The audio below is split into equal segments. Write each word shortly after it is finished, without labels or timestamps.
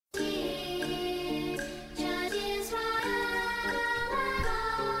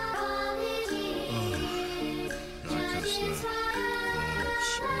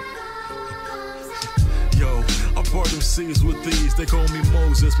MCs with these. They call me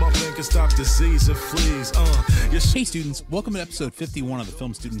Moses. My plan can stop disease and fleas. Hey students, welcome to episode 51 of the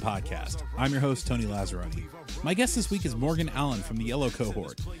Film Student Podcast. I'm your host, Tony Lazzeroni. My guest this week is Morgan Allen from the Yellow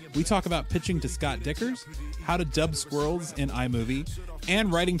Cohort. We talk about pitching to Scott Dikkers, how to dub squirrels in iMovie,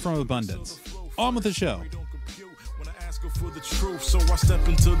 and writing from abundance. On with the show.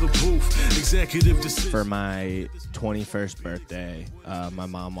 For my 21st birthday, my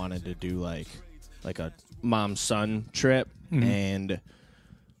mom wanted to do like a mom-son trip, and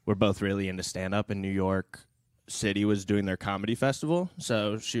we're both really into stand-up, in New York City was doing their comedy festival,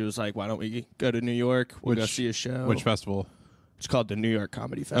 so she was like, why don't we go to New York? We'll go see a show. Which festival? It's called the New York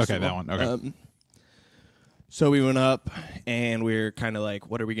Comedy Festival. Okay, that one. Okay. So we went up, and we were kind of like,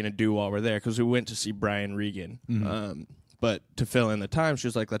 what are we going to do while we're there? Because we went to see Brian Regan. But to fill in the time, she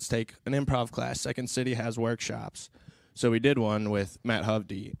was like, let's take an improv class. Second City has workshops. So we did one with Matt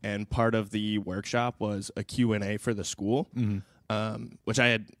Hovde, and part of the workshop was a Q&A for the school, which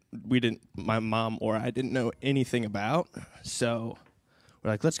my mom or I didn't know anything about. So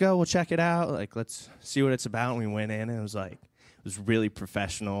we're like, let's go, we'll check it out. Like, let's see what it's about. And we went in, and it was really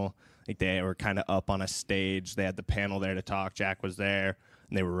professional. Like, they were kind of up on a stage. They had the panel there to talk. Jack was there,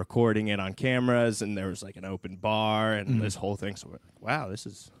 and they were recording it on cameras, and there was like an open bar and this whole thing. So we're like, wow, this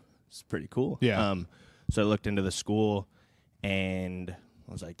is pretty cool. Yeah. So I looked into the school, and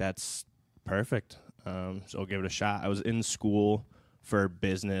I was like, that's perfect. So I'll give it a shot. I was in school for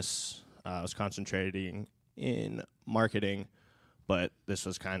business. I was concentrating in marketing, but this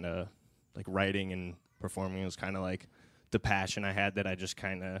was kind of like writing and performing was kind of like the passion I had that I just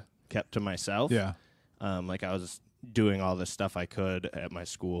kind of kept to myself. Yeah. Like I was doing all the stuff I could at my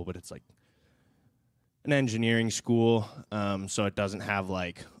school, but it's like an engineering school, so it doesn't have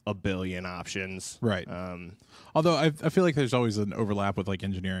like a billion options. Right. Although I feel like there's always an overlap with like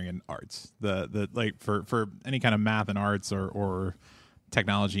engineering and arts. The like for any kind of math and arts or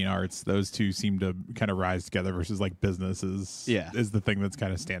technology and arts, those two seem to kind of rise together versus like business is the thing that's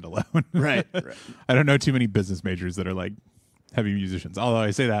kind of standalone. Right. I don't know too many business majors that are like heavy musicians. Although I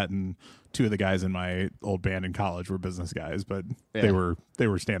say that, and two of the guys in my old band in college were business guys, but they were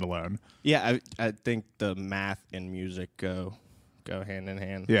standalone. Yeah, I think the math and music go hand in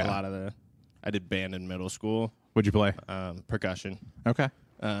hand. Yeah. I did band in middle school. What'd you play? Percussion. Okay.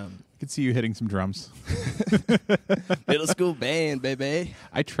 I could see you hitting some drums. Middle school band, baby.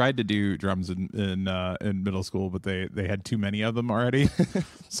 I tried to do drums in middle school, but they had too many of them already.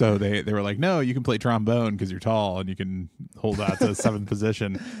 So they were like, no, you can play trombone because you're tall and you can hold out to seventh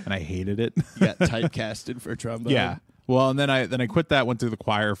position. And I hated it. You got typecasted for trombone. Yeah. Well, and then I quit that, went through the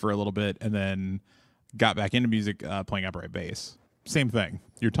choir for a little bit, and then got back into music, playing upright bass. Same thing.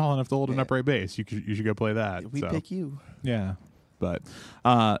 You're tall enough to hold an upright bass. You should go play that. We pick you. Yeah. But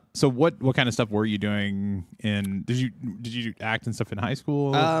so what kind of stuff were you doing in? Did you act and stuff in high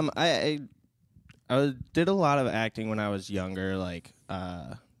school? I did a lot of acting when I was younger, like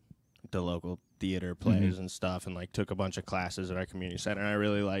the local theater plays and stuff, and like took a bunch of classes at our community center, and I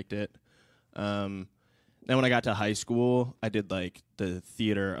really liked it. Then when I got to high school, I did like the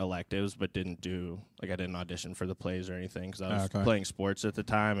theater electives, but I didn't audition for the plays or anything because I was playing sports at the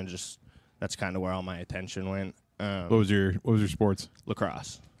time, and just that's kind of where all my attention went. What was your sports?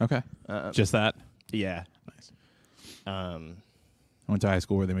 Lacrosse. Okay. Just that? Yeah. Nice. I went to high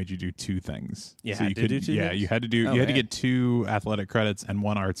school where they made you do two things. You had to do two things? You had to do. You had to get 2 athletic credits and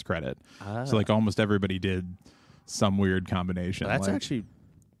 1 arts credit. So like almost everybody did some weird combination. Well, that's actually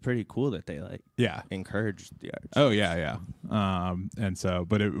pretty cool that they encouraged the arts. Oh yeah. And so,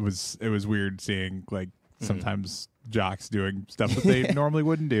 but it was weird seeing like sometimes jocks doing stuff that they normally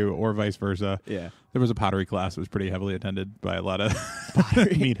wouldn't do, or vice versa. Yeah. There was a pottery class that was pretty heavily attended by a lot of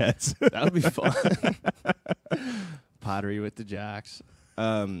pottery meatheads. That would be fun. Pottery with the jocks.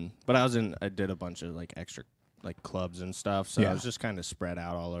 But I did a bunch of like extra like clubs and stuff, so I was just kind of spread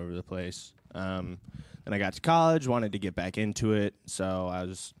out all over the place. Then I got to college, wanted to get back into it, so I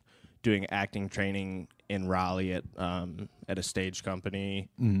was doing acting training in Raleigh at a stage company,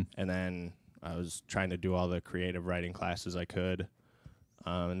 and then I was trying to do all the creative writing classes I could.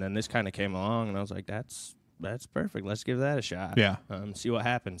 And then this kind of came along, and I was like, that's perfect. Let's give that a shot. Yeah. See what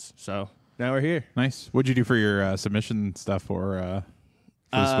happens. So now we're here. Nice. What'd you do for your submission stuff for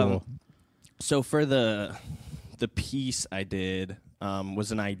school? So for the piece I did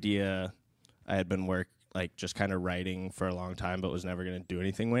was an idea I had been just kind of writing for a long time, but was never going to do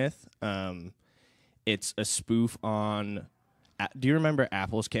anything with. It's a spoof on... Do you remember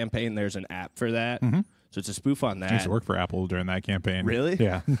Apple's campaign? There's an app for that. So it's a spoof on that. I used to work for Apple during that campaign. Really?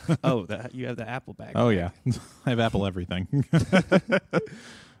 Yeah. Oh, you have the Apple bag. Oh, yeah. I have Apple everything.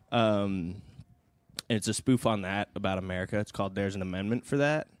 And it's a spoof on that about America. It's called There's an Amendment for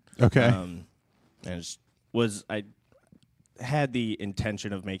That. Okay. And I had the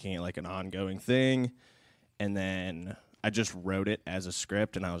intention of making it like an ongoing thing, and then I just wrote it as a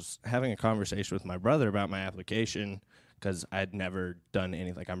script, and I was having a conversation with my brother about my application because I'd never done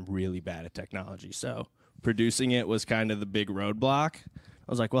anything. Like, I'm really bad at technology, so producing it was kind of the big roadblock. I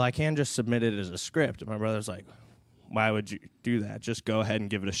was like, well, I can just submit it as a script. And my brother's like, why would you do that? Just go ahead and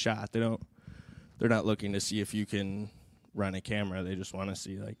give it a shot. They're not looking to see if you can run a camera. They just want to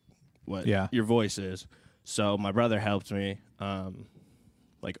see like what your voice is. So my brother helped me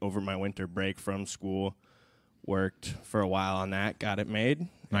like over my winter break from school, worked for a while on that, got it made,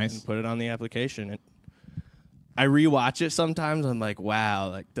 nice, and put it on the application. I rewatch it sometimes. I'm like,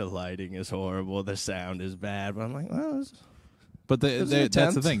 wow, like the lighting is horrible, the sound is bad, but I'm like, well, but that's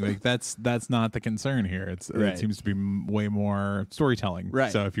the thing. Like that's not the concern here. Right. It seems to be way more storytelling. Right.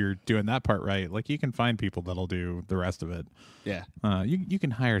 So if you're doing that part right, like you can find people that'll do the rest of it. Yeah. You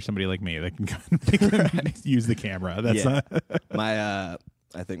can hire somebody like me that can use the camera. That's not my.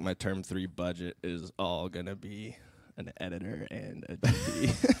 I think my term 3 budget is all gonna be an editor and a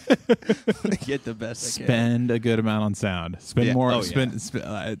DP. Get the best. Spend a good amount on sound. Spend more. Oh,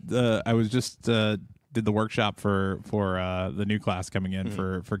 I was just. Did the workshop for the new class coming in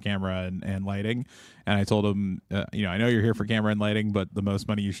for camera and lighting, and I told him, I know you're here for camera and lighting, but the most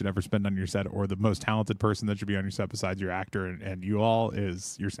money you should ever spend on your set, or the most talented person that should be on your set besides your actor and you all,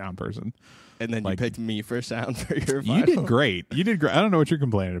 is your sound person. And then like, you picked me for sound for your final. You did great. I don't know what you're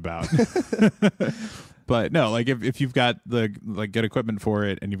complaining about. But no, like if you've got the good equipment for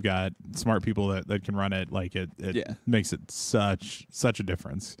it and you've got smart people that can run it, like it makes it such a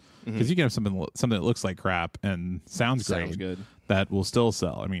difference. Because you can have something that looks like crap and sounds great. Sounds good. That will still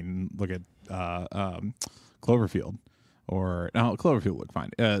sell. I mean, look at Cloverfield, Cloverfield looked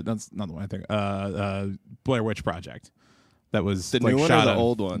fine. That's not the one I think. Blair Witch Project. That was the like new one shot or the on,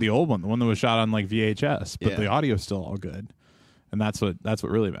 old one? The old one, the one that was shot on like VHS, but the audio's still all good, and that's what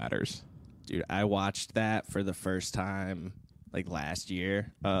really matters. Dude, I watched that for the first time like last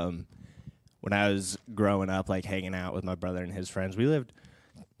year. When I was growing up, like hanging out with my brother and his friends, we lived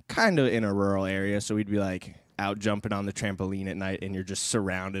kind of in a rural area, so we'd be like out jumping on the trampoline at night, and you're just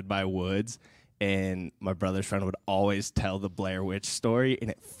surrounded by woods. And my brother's friend would always tell the Blair Witch story, and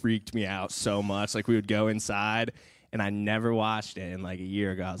it freaked me out so much. Like we would go inside, and I never watched it. And like a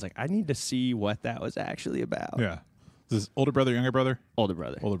year ago, I was like, I need to see what that was actually about. Yeah, is this older brother, younger brother? Older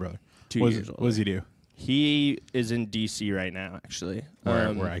brother. 2 years old. What does he do? He is in DC right now, actually.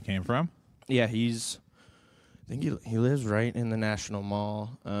 Where I came from. Yeah, I think he lives right in the National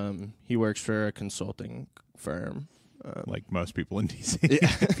Mall. He works for a consulting firm. Like most people in DC.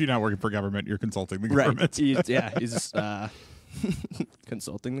 Yeah. If you're not working for government, you're consulting the government. Right. He's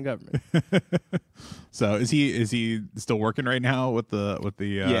consulting the government. So is he still working right now with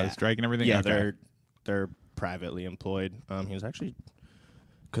the strike and everything? Yeah, okay. they're privately employed. He was actually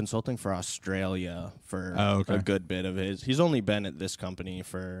consulting for Australia for a good bit of his. He's only been at this company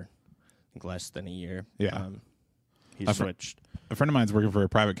for I think less than a year. Yeah. He switched. A friend of mine's working for a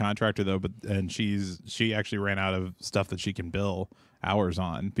private contractor though, and she actually ran out of stuff that she can bill hours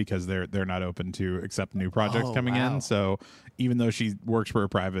on because they're not open to accept new projects coming in. So even though she works for a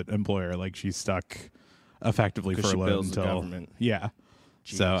private employer, like she's stuck effectively furloughed until government. Yeah.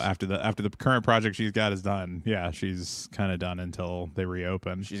 Jeez. So after the current project she's got is done, she's kind of done until they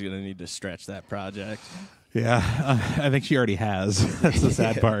reopen. She's gonna need to stretch that project. Yeah, I think she already has. That's the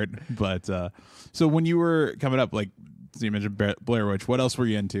sad part. But so when you were coming up, like so you mentioned Blair Witch, what else were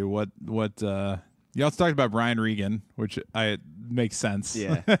you into? What you also talked about Brian Regan, which makes sense.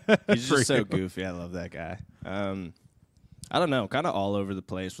 Yeah, he's just so goofy. I love that guy. I don't know, kind of all over the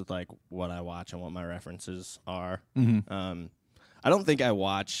place with like what I watch and what my references are. Mm-hmm. I don't think I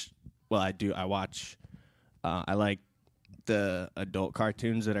watch. Well, I do. I watch. I like the adult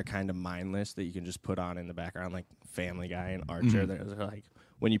cartoons that are kind of mindless that you can just put on in the background, like Family Guy and Archer. Mm-hmm. They're like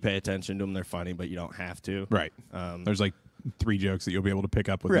when you pay attention to them, they're funny, but you don't have to. Right. There's like 3 jokes that you'll be able to pick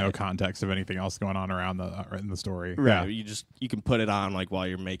up with no context of anything else going on around in the story. Right. Yeah. You can put it on like while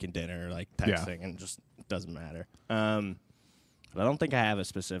you're making dinner, or like texting, and just doesn't matter. But I don't think I have a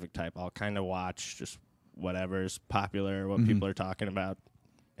specific type. I'll kind of watch just whatever's popular, what people are talking about.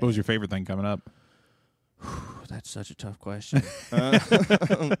 What was your favorite thing coming up? That's such a tough question.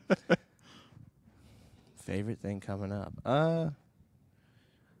 Favorite thing coming up? I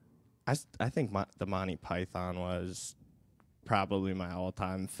think the Monty Python was probably my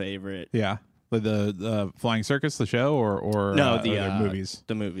all-time favorite. Yeah, the Flying Circus, the show, or no, the movies.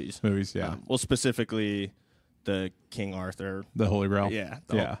 The movies. Movies, yeah. Well, specifically the King Arthur. The Holy Grail.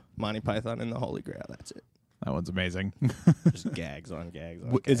 Yeah. Monty Python and the Holy Grail. That's it. That one's amazing. Just gags on gags.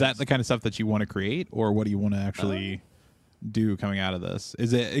 Is that the kind of stuff that you want to create, or what do you want to actually do coming out of this?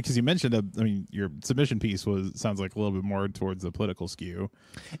 Is it because you mentioned your submission piece sounds like a little bit more towards the political skew?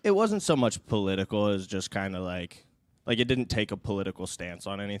 It wasn't so much political as just kind of like it didn't take a political stance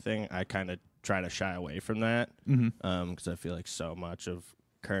on anything. I kind of try to shy away from that because I feel like so much of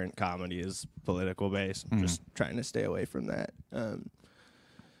current comedy is political based. I'm just trying to stay away from that.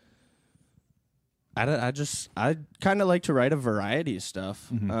 I kind of like to write a variety of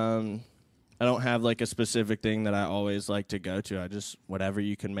stuff. I don't have like a specific thing that I always like to go to. I just, whatever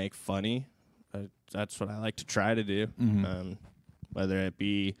you can make funny, that's what I like to try to do. Whether it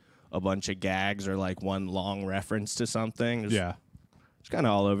be a bunch of gags or like one long reference to something. It's kind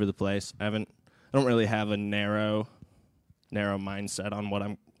of all over the place. I don't really have a narrow mindset on what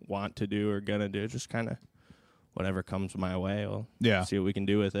I want to do or gonna do. Just kind of whatever comes my way. We'll see what we can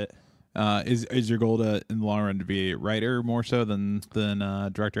do with it. Is your goal in the long run to be a writer more so than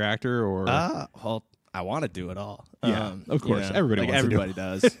director actor, or? Well, I want to do it all. Yeah, of course, everybody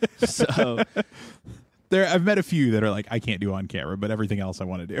does. So I've met a few that are like, I can't do on camera, but everything else I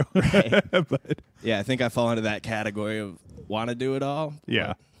want to do. Right. But yeah, I think I fall into that category of want to do it all.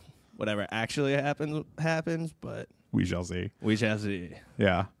 Yeah, whatever actually happens. But we shall see.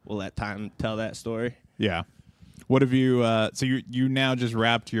 Yeah, we'll let time tell that story. Yeah. What have you? So you now just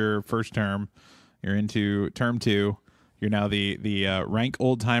wrapped your first term. You're into term 2. You're now the rank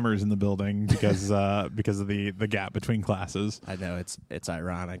old timers in the building because of the gap between classes. I know it's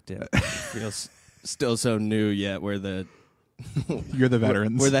ironic. It feels still so new. Yet you're the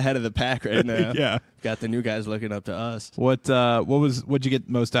veterans. We're the head of the pack right now. Yeah, got the new guys looking up to us. What'd you get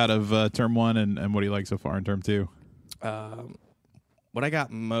most out of term 1, and what do you like so far in term 2? What I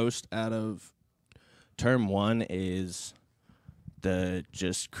got most out of term 1 is the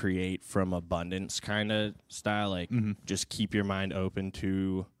just create from abundance kind of style. Like, just keep your mind open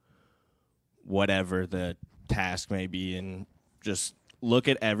to whatever the task may be, and just look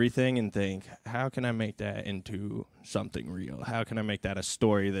at everything and think, how can I make that into something real? How can I make that a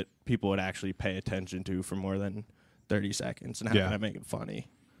story that people would actually pay attention to for more than 30 seconds? And how can I make it funny?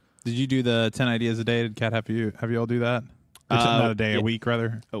 Did you do the 10 ideas a day? Did Kat have you all do that? Not a day, a week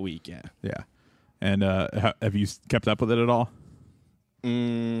rather? A week, yeah. Yeah. And have you kept up with it at all?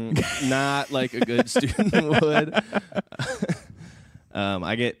 Not like a good student would.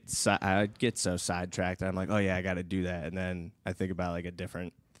 I get so sidetracked. I'm like, oh yeah, I got to do that, and then I think about like a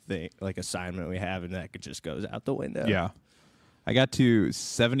different thing, like assignment we have, and that just goes out the window. Yeah, I got to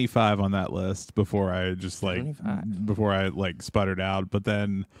 75 on that list before I sputtered out. But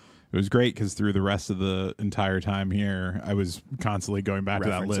then it was great because through the rest of the entire time here, I was constantly going back to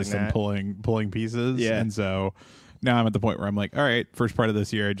that list and pulling pieces. Yeah. And so now I'm at the point where I'm like, all right, first part of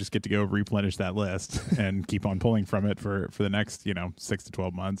this year, I just get to go replenish that list and keep on pulling from it for the next 6 to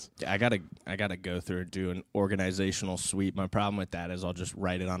 12 months. Yeah, I gotta go through and do an organizational sweep. My problem with that is I'll just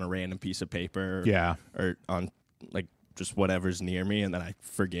write it on a random piece of paper. Or on like just whatever's near me, and then I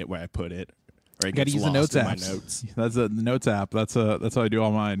forget where I put it. I got to use the notes app. That's the notes app. That's how I do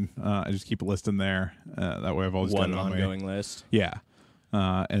all mine. I just keep a list in there. That way I've always got one ongoing list. Yeah,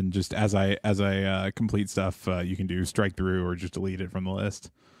 and just as I complete stuff, you can do strike through or just delete it from the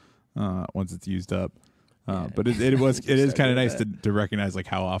list once it's used up. But it is kind of nice to recognize like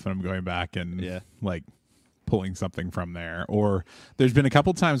how often I'm going back and like pulling something from there. Or there's been a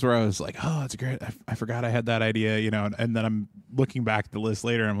couple times where I was like, oh, that's great. I forgot I had that idea, and then I'm looking back at the list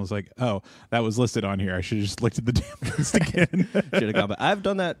later and was like, oh, that was listed on here. I should have just looked at the damn list again. Should have gone back. I've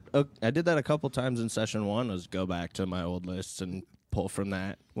done that. I did that a couple times in session 1, was go back to my old lists and pull from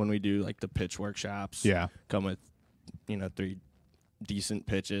that when we do like the pitch workshops. Yeah. Come with, 3 decent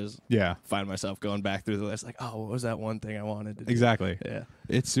pitches. Yeah. Find myself going back through the list like, oh, what was that one thing I wanted to do? Exactly. Yeah.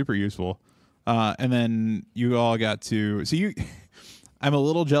 It's super useful. And then you all got to I'm a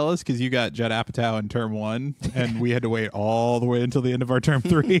little jealous because you got Judd Apatow in term 1, and we had to wait all the way until the end of our term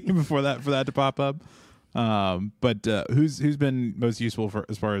 3 for that to pop up. But who's been most useful for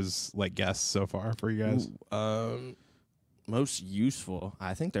as far as like guests so far for you guys? Most useful,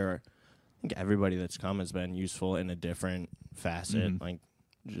 I think everybody that's come has been useful in a different facet. Like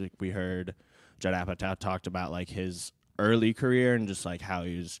we heard Judd Apatow talked about like his early career and just like how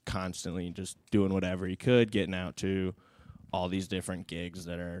he was constantly just doing whatever he could, getting out to all these different gigs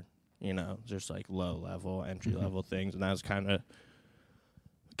that are, just like low level, entry level things. And that was kind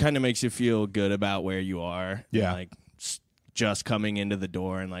of makes you feel good about where you are. Yeah. And, like just coming into the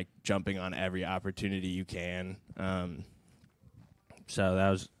door and like jumping on every opportunity you can. So that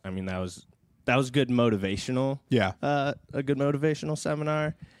was that was good motivational. Yeah. A good motivational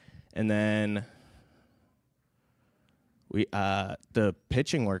seminar. And then the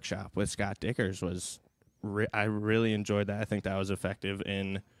pitching workshop with Scott Dikkers was, I really enjoyed that. I think that was effective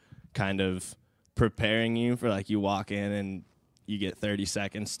in kind of preparing you for, like, you walk in and you get 30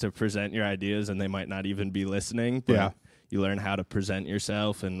 seconds to present your ideas and they might not even be listening. But you learn how to present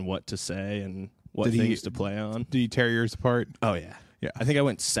yourself and what to say and what things to play on. Did he tear yours apart? Oh, yeah. Yeah. I think I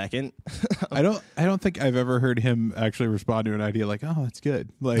went second. I don't think I've ever heard him actually respond to an idea like, oh, that's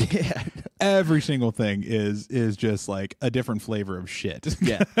good. Like every single thing is just like a different flavor of shit.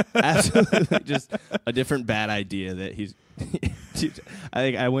 Yeah, absolutely. Just a different bad idea that he's I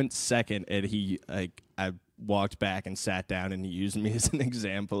think I went second and I walked back and sat down and he used me as an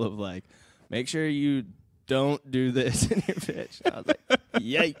example of like, make sure you don't do this in your pitch. I was like,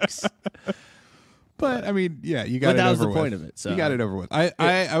 yikes. But I mean, yeah, you got it over with. But that was the point of it. So you got it over with.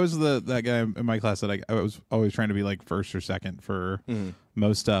 I was that guy in my class that I was always trying to be like first or second for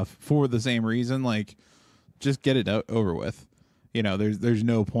most stuff for the same reason. Like, just get it over with. You know, there's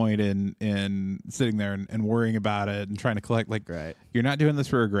no point in sitting there and worrying about it and trying to collect. Like, you're not doing this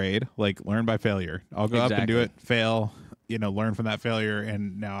for a grade. Like, learn by failure. I'll go up and do it, fail. You know, learn from that failure,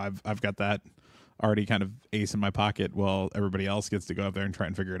 and now I've got that already kind of ace in my pocket. While everybody else gets to go up there and try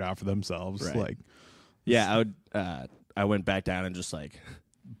and figure it out for themselves. Right. Like. Yeah, I went back down and just like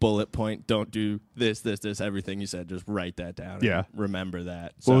bullet point, don't do this, everything you said, just write that down. Yeah. And remember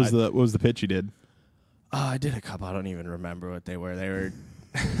that. So What was the pitch you did? I did a couple. I don't even remember what they were.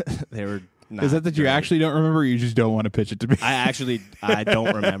 They were not. Is that you actually don't remember or you just don't want to pitch it to me? I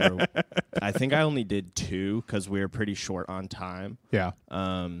don't remember. I think I only did 2 because we were pretty short on time. Yeah.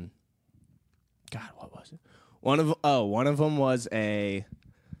 God, what was it? One of them was it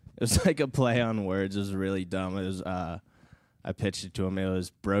was like a play on words. It was really dumb. It was I pitched it to him. It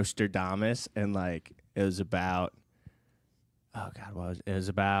was Brosterdamus, and like it was about it was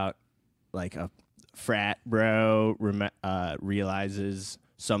about like a frat bro realizes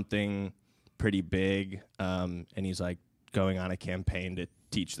something pretty big, and he's like going on a campaign to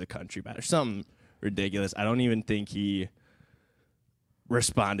teach the country better. Something ridiculous. I don't even think he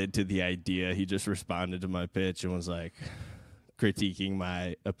responded to the idea. He just responded to my pitch and was like critiquing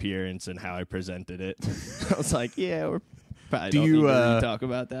my appearance and how I presented it. I was like, yeah, we're probably don't need to really talk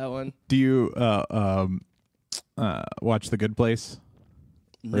about that one. Do you watch The Good Place?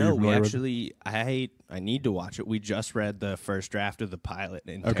 No, we actually, I need to watch it. We just read the first draft of the pilot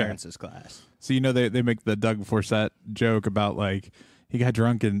in Terrence's class. So, you know, they make the Doug Forsett joke about like he got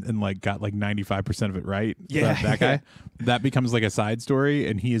drunk and like got like 95% of it right. Yeah. That guy. That becomes like a side story,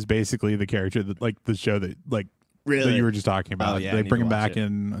 and he is basically the character that like the show that like Really? that you were just talking about. Oh, yeah, they bring him back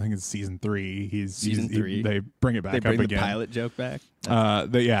in, I think it's season 3. Season 3. They bring it back up again. They bring the pilot joke back?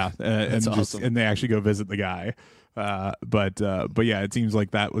 That's and awesome. And they actually go visit the guy. But yeah, it seems like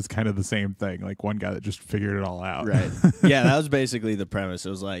that was kind of the same thing. Like one guy that just figured it all out. Right. Yeah, that was basically the premise.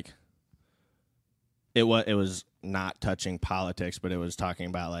 It was like, it was not touching politics, but it was talking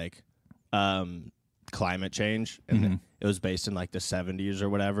about like climate change, and it was based in like the 70s or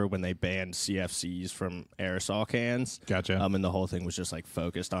whatever when they banned CFCs from aerosol cans. Gotcha. And the whole thing was just like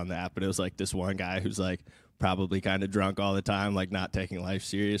focused on that, but it was like this one guy who's like probably kind of drunk all the time, like not taking life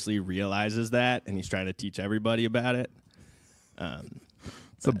seriously, realizes that, and he's trying to teach everybody about it.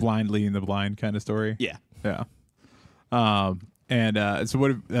 It's a blind leading the blind kind of story. Yeah. Yeah. So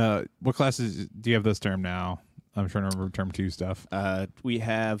what classes do you have this term now? I'm trying to remember term 2 stuff. We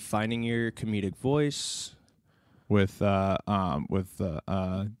have Finding Your Comedic Voice with Terrence.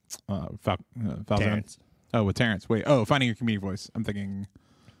 Oh, with Terrence. Wait. Oh, Finding Your Comedic Voice. I'm thinking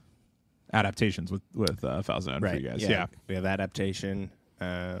adaptations with Falzone for you guys. Yeah. We have adaptation.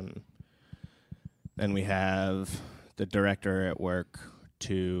 Then we have the Director at Work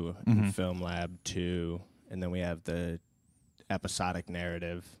 2, and Film Lab 2, and then we have the episodic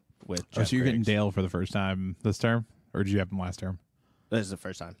narrative with Jeff so you're Griggs. getting Dale for the first time this term? Or did you have him last term? This is the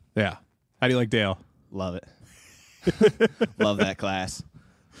first time. Yeah. How do you like Dale? Love it. Love that class.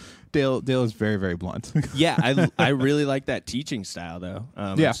 Dale is very, very blunt. Yeah, I really like that teaching style, though.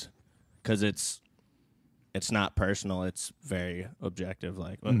 Yeah. Because it's not personal. It's very objective.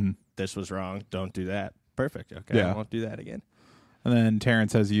 Like, this was wrong. Don't do that. Perfect. Okay, Yeah. I won't do that again. And then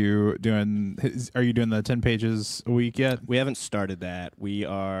Terrence has you doing. Are you doing the 10 pages a week yet? We haven't started that. We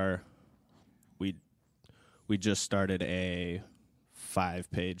just started a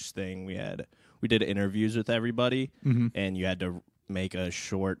 5-page thing. We did interviews with everybody, and you had to make a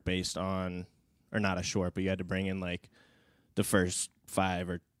short based on, or not a short, but you had to bring in like the first 5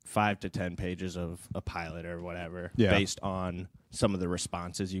 or 5 to 10 pages of a pilot or whatever based on some of the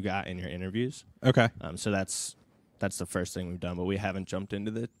responses you got in your interviews. Okay. So that's the first thing we've done, but we haven't jumped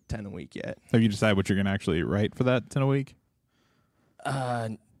into the 10 a week yet. Have you decided what you're going to actually write for that 10 a week?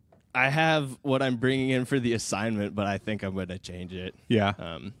 I have what I'm bringing in for the assignment, but I think I'm going to change it. Yeah.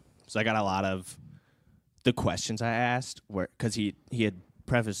 So I got a lot of the questions I asked because he had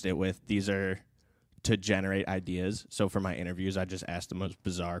prefaced it with, these are to generate ideas. So for my interviews, I just asked the most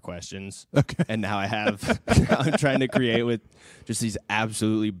bizarre questions. Okay. And now I'm trying to create with just these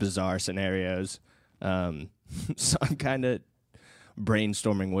absolutely bizarre scenarios. So I'm kind of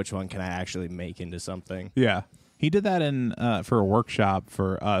brainstorming which one can I actually make into something. Yeah. He did that for a workshop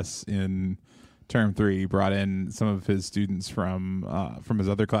for us in term 3. He brought in some of his students from his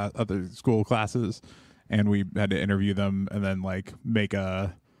other school classes, and we had to interview them and then like make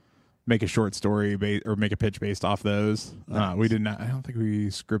a short story or make a pitch based off those. Nice. We did not. I don't think we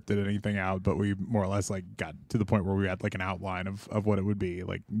scripted anything out, but we more or less like got to the point where we had like an outline of what it would be,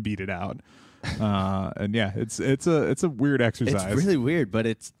 like beat it out. And yeah, it's a weird exercise. It's really weird, but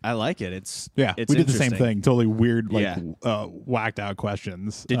I like it. It's we did the same thing. Totally weird, like whacked out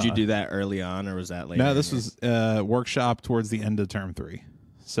questions. Did you do that early on, or was that later? No, this was workshop towards the end of term 3.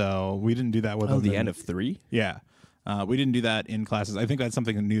 So we didn't do that with the end of 3. Yeah. We didn't do that in classes. I think that's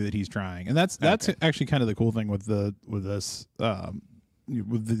something new that he's trying, and that's actually kind of the cool thing with this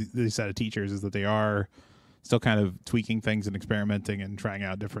set of teachers is that they are still kind of tweaking things and experimenting and trying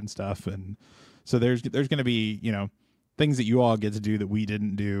out different stuff, and so there's going to be things that you all get to do that we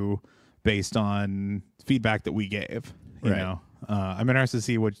didn't do based on feedback that we gave. You know, I'm interested to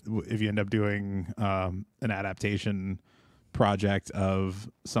see if you end up doing an adaptation project of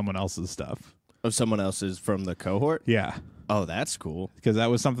someone else's stuff. Of someone else's from the cohort? Yeah. Oh, that's cool. Because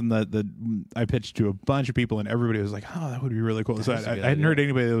that was something that I pitched to a bunch of people, and everybody was like, "Oh, that would be really cool." So I hadn't heard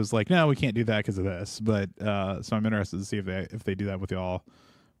anybody that was like, "No, we can't do that because of this." But so I'm interested to see if they do that with y'all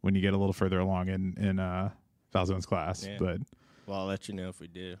when you get a little further along in Falzone's class. Yeah. But I'll let you know if we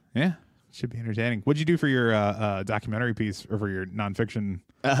do. Yeah, should be entertaining. What'd you do for your documentary piece or for your nonfiction?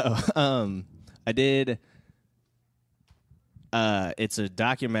 I did. It's a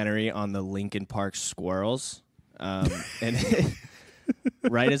documentary on the Lincoln Park squirrels. And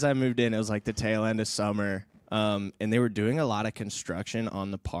right as I moved in, it was like the tail end of summer. And they were doing a lot of construction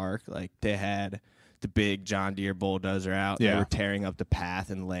on the park. Like they had the big John Deere bulldozer out. Yeah. They were tearing up the path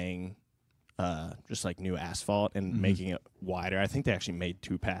and laying just like new asphalt and making it wider. I think they actually made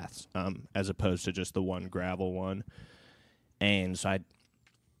 2 paths as opposed to just the one gravel one. And so I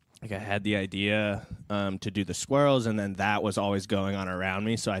had the idea to do the squirrels, and then that was always going on around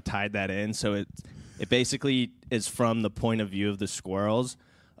me, so I tied that in. So it basically is from the point of view of the squirrels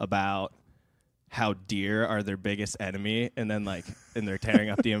about how deer are their biggest enemy, and then and they're tearing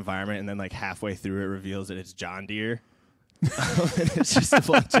up the environment, and then like halfway through it reveals that it's John Deere. And it's just a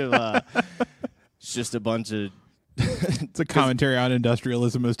bunch of It's a commentary on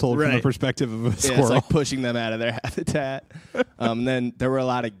industrialism as told from the perspective of a squirrel. It's like pushing them out of their habitat. Then there were a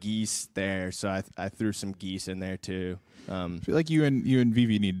lot of geese there, so I threw some geese in there too. I feel like you and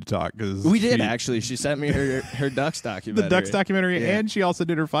Vivi need to talk because we did actually. She sent me her ducks documentary, the ducks documentary, and she also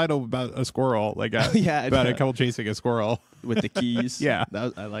did her final about a squirrel, about a couple chasing a squirrel with the keys. Yeah,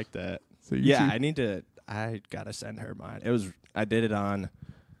 I like that. So I gotta send her mine. I did it on.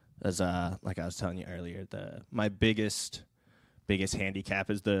 As like I was telling you earlier, my biggest handicap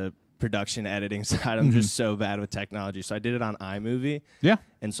is the production editing side. I'm just so bad with technology. So I did it on iMovie. Yeah.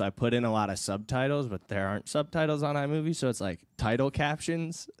 And so I put in a lot of subtitles, but there aren't subtitles on iMovie, so it's like title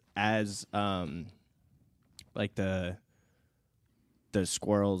captions as like the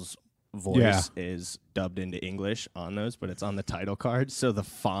squirrel's voice is dubbed into English on those, but it's on the title card. So the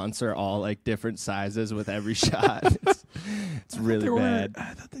fonts are all like different sizes with every shot. It's really bad.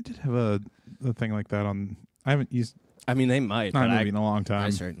 I thought they did have a thing like that on. I haven't used. I mean, they might. Not maybe in a long time. I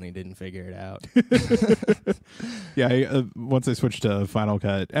certainly didn't figure it out. Yeah, once I switched to Final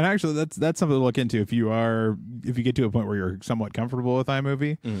Cut, and actually that's something to look into if you get to a point where you're somewhat comfortable with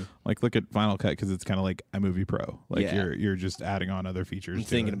iMovie. Like look at Final Cut because it's kind of like iMovie Pro. Like you're just adding on other features. I'm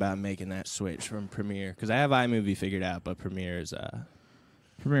thinking about making that switch from Premiere because I have iMovie figured out, but Premiere is a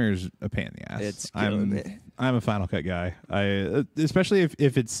pain in the ass. It's killing me. I'm a Final Cut guy. Especially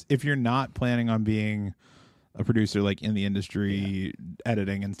if you're not planning on being a producer like in the industry,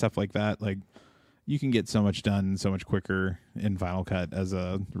 editing and stuff like that. Like you can get so much done so much quicker in Final Cut as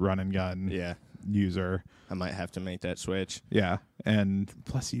a run and gun. Yeah. user. I might have to make that switch. Yeah, and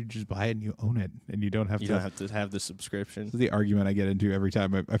plus you just buy it and you own it, and you don't have to have the subscription. This is the argument I get into every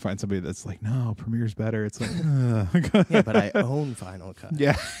time I find somebody that's like, no, Premiere's better. It's like, yeah, but I own Final Cut.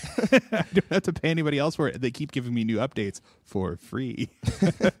 Yeah, I don't have to pay anybody else for it. They keep giving me new updates for free.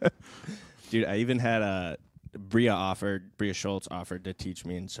 Dude, I even had Bria Schultz offered to teach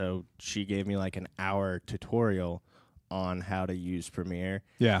me, and so she gave me like an hour tutorial on how to use Premiere.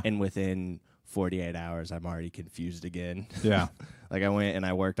 Yeah, and within 48 hours, I'm already confused again. Yeah. Like I went and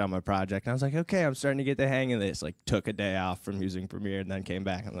I worked on my project, and I was like, okay, I'm starting to get the hang of this. Like took a day off from using Premiere and then came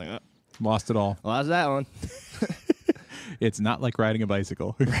back. I'm like, oh. Lost it all. Lost that one. It's not like riding a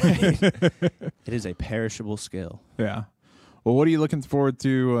bicycle. Right. It is a perishable skill. Yeah. Well, what are you looking forward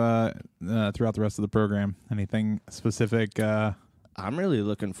to throughout the rest of the program? Anything specific? I'm really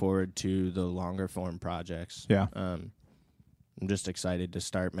looking forward to the longer form projects. Yeah. I'm just excited to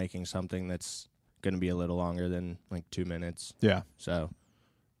start making something that's going to be a little longer than like 2 minutes. Yeah. So,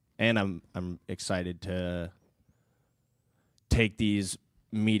 and I'm excited to take these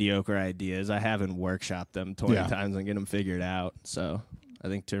mediocre ideas I have and workshop them 20 times and get them figured out. So, I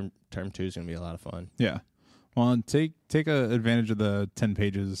think term 2 is going to be a lot of fun. Yeah. Well, take advantage of the 10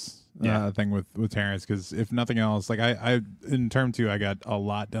 pages thing with Terrence, because if nothing else, like I in term 2 I got a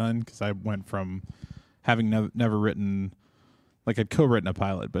lot done because I went from having never written. Like I'd co-written a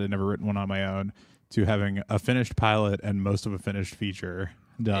pilot, but I'd never written one on my own, to having a finished pilot and most of a finished feature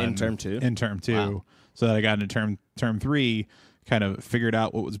done in term 2. In term 2, wow. So that I got into term 3, kind of figured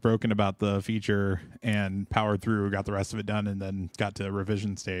out what was broken about the feature and powered through, got the rest of it done, and then got to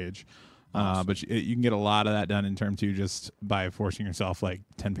revision stage. Awesome. But you can get a lot of that done in term 2 just by forcing yourself like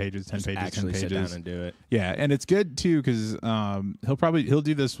 10 pages, 10 pages, 10 pages. Sit down and do it. Yeah, and it's good too because he'll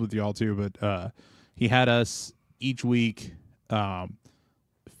do this with y'all too. But he had us each week.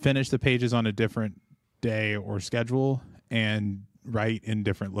 Finish the pages on a different day or schedule and write in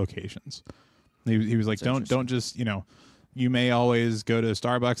different locations. He was like, don't just, you may always go to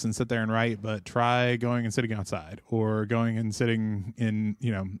Starbucks and sit there and write, but try going and sitting outside, or going and sitting in,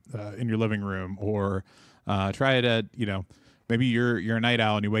 in your living room, or try it at, maybe you're a night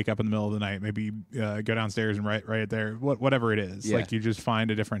owl and you wake up in the middle of the night. Maybe go downstairs and write it there. Whatever it is, like you just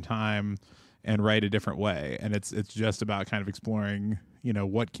find a different time and write a different way, and it's just about kind of exploring,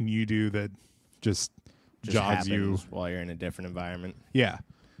 what can you do that just jogs you while you're in a different environment. Yeah,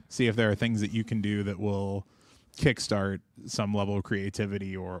 see if there are things that you can do that will kickstart some level of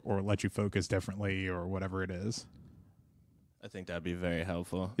creativity, or let you focus differently, or whatever it is. I think that'd be very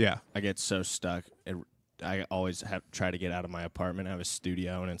helpful. Yeah, I get so stuck. I always try to get out of my apartment. I have a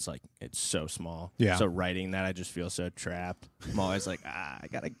studio, and it's so small. Yeah. So writing that, I just feel so trapped. I'm always like, I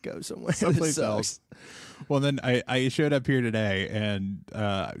gotta go somewhere. Someplace else. Well, then I showed up here today, and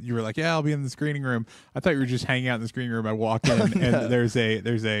you were like, "Yeah, I'll be in the screening room." I thought you were just hanging out in the screening room. I walk in, and there's a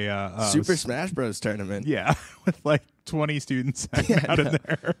Super Smash Bros. Tournament. Yeah, with like 20 students hanging out in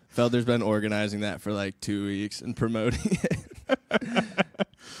there. Felder's been organizing that for like 2 weeks and promoting it.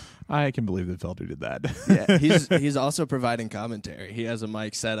 I can believe that Felder did that. Yeah, he's also providing commentary. He has a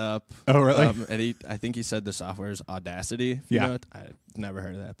mic set up. Oh, really? And I think he said the software is Audacity. Yeah, I've never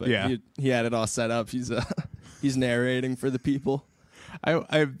heard of that, but yeah, he had it all set up. He's narrating for the people.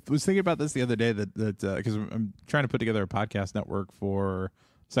 I was thinking about this the other day that because I'm trying to put together a podcast network for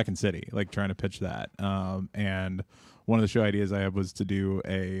Second City, like trying to pitch that. And one of the show ideas I had was to do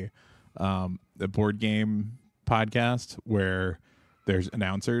a board game podcast where there's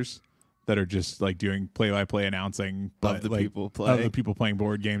announcers that are just like doing play-by-play announcing of the people playing. Of the people playing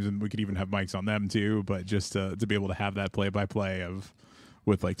board games, and we could even have mics on them too. But just to be able to have that play-by-play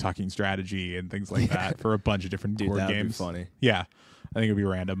with like talking strategy and things like that for a bunch of different board games. Be funny. Yeah, I think it'd be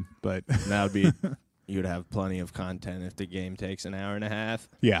random, but that would be. You'd have plenty of content if the game takes an hour and a half.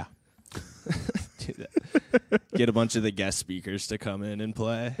 Yeah. Get a bunch of the guest speakers to come in and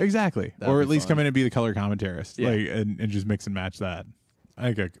play. Exactly. That'd or at least fun. come in and be the color commentarist. Yeah. Like, and just mix and match that.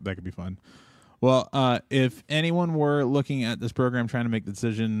 I think that could be fun. Well, if anyone were looking at this program trying to make the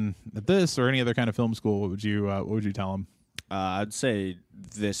decision at this or any other kind of film school, what would you tell them? I'd say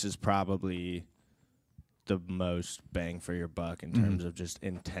this is probably the most bang for your buck in terms of just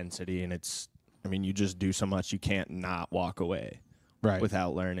intensity, and you just do so much, you can't not walk away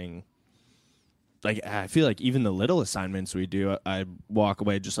without learning. Like, I feel like even the little assignments we do, I walk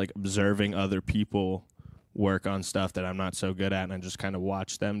away just like observing other people work on stuff that I'm not so good at, and I just kind of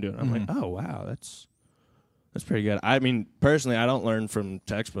watch them do it. I'm like, oh wow, that's pretty good. I mean, personally, I don't learn from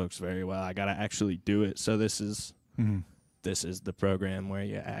textbooks very well. I got to actually do it. So this is this is the program where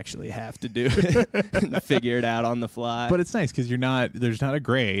you actually have to do it and figure it out on the fly. But it's nice because there's not a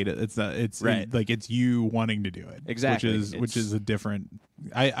grade. It's right. like it's you wanting to do it. Exactly. Which is a different.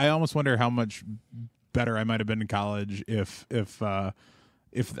 I almost wonder how much better I might have been in college if I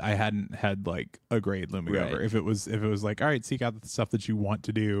hadn't had like a grade looming Right. over. If it was like, all right, seek out the stuff that you want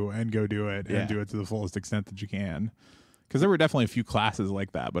to do and go do it and do it to the fullest extent that you can. Because there were definitely a few classes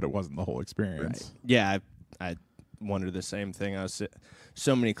like that, but it wasn't the whole experience. Right. Yeah, I wondered the same thing.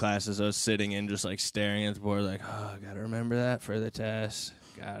 So many classes I was sitting in just like staring at the board like, oh, I got to remember that for the test.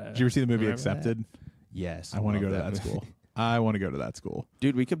 Did you ever see the movie Accepted? That. Yes. I want to go to that school. I want to go to that school.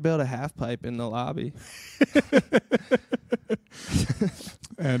 Dude, we could build a half pipe in the lobby.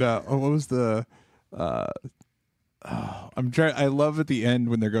 And what was the I love at the end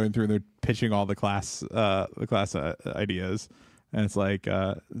when they're going through and they're pitching all the class ideas, and it's like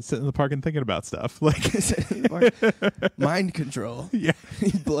sitting in the park and thinking about stuff like Mind control. Yeah.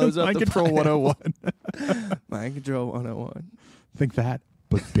 He blows up Mind the control pineapple. 101. Mind control 101. Think that,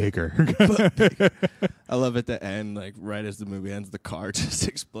 but bigger. I love at the end, like right as the movie ends, the car just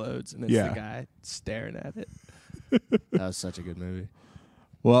explodes and it's the guy staring at it. That was such a good movie.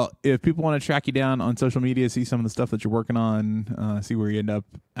 Well, if people want to track you down on social media, see some of the stuff that you're working on, see where you end up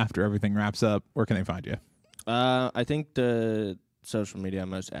after everything wraps up, where can they find you? I think the social media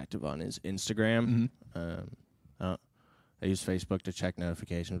I'm most active on is Instagram. I use Facebook to check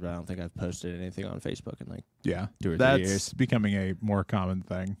notifications, but I don't think I've posted anything on Facebook in like 2 or 3 years. That's becoming a more common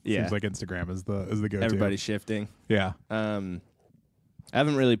thing. Yeah. Seems like Instagram is the go-to. Everybody's shifting. Yeah. I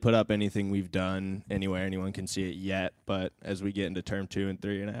haven't really put up anything we've done anywhere anyone can see it yet, but as we get into term 2 and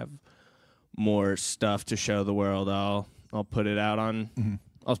 3 and I have more stuff to show the world, I'll put it out on.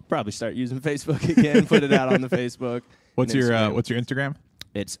 I'll probably start using Facebook again. Put it out on the Facebook. What's your Instagram?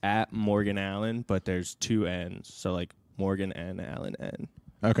 It's at Morgan Allen, but there's 2 N's, so like Morgan and Allen N.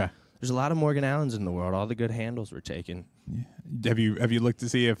 Okay. There's a lot of Morgan Allens in the world. All the good handles were taken. Yeah. Have you looked to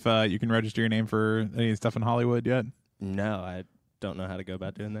see if you can register your name for any stuff in Hollywood yet? No, I don't know how to go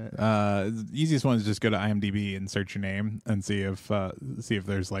about doing that. The easiest one is just go to IMDb and search your name and see if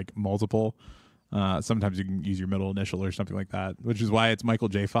there's like multiple. Sometimes you can use your middle initial or something like that, which is why it's Michael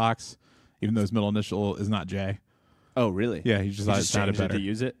J. Fox, even though his middle initial is not J. Oh, really? Yeah, he just thought it sounded better. To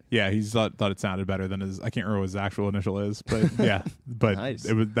use it? Yeah, he thought it sounded better than his. I can't remember what his actual initial is, but yeah, but nice.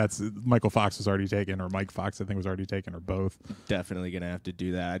 That's Michael Fox was already taken, or Mike Fox I think was already taken, or both. Definitely gonna have to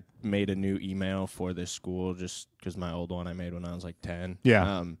do that. I made a new email for this school just because my old one I made when I was like 10.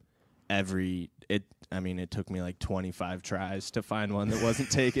 Yeah. It took me like 25 tries to find one that wasn't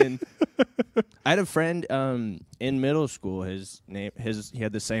taken. I had a friend in middle school. He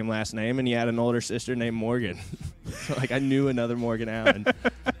had the same last name, and he had an older sister named Morgan. So, like, I knew another Morgan Allen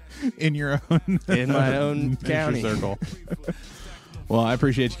in your own in my own county circle. Well, I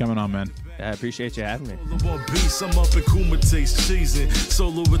appreciate you coming on, man. I appreciate you having me. And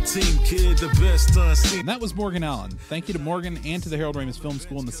that was Morgan Allen. Thank you to Morgan and to the Harold Ramis Film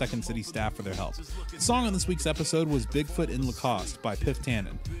School and the Second City staff for their help. The song on this week's episode was Bigfoot in LaCoste by Piff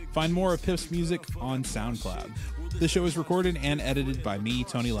Tannen. Find more of Piff's music on Soundcloud. This show is recorded and edited by me,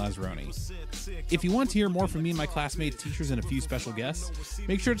 Tony Lazzeroni. If you want to hear more from me and my classmates, teachers, and a few special guests,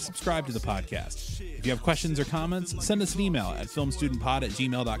 make sure to subscribe to the podcast. If you have questions or comments, send us an email at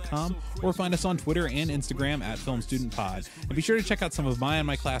filmstudentpod@gmail.com or find us on Twitter and Instagram at filmstudentpod. And be sure to check out some of my and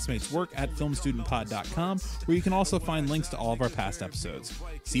my classmates' work at filmstudentpod.com, where you can also find links to all of our past episodes.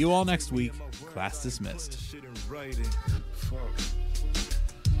 See you all next week. Class dismissed.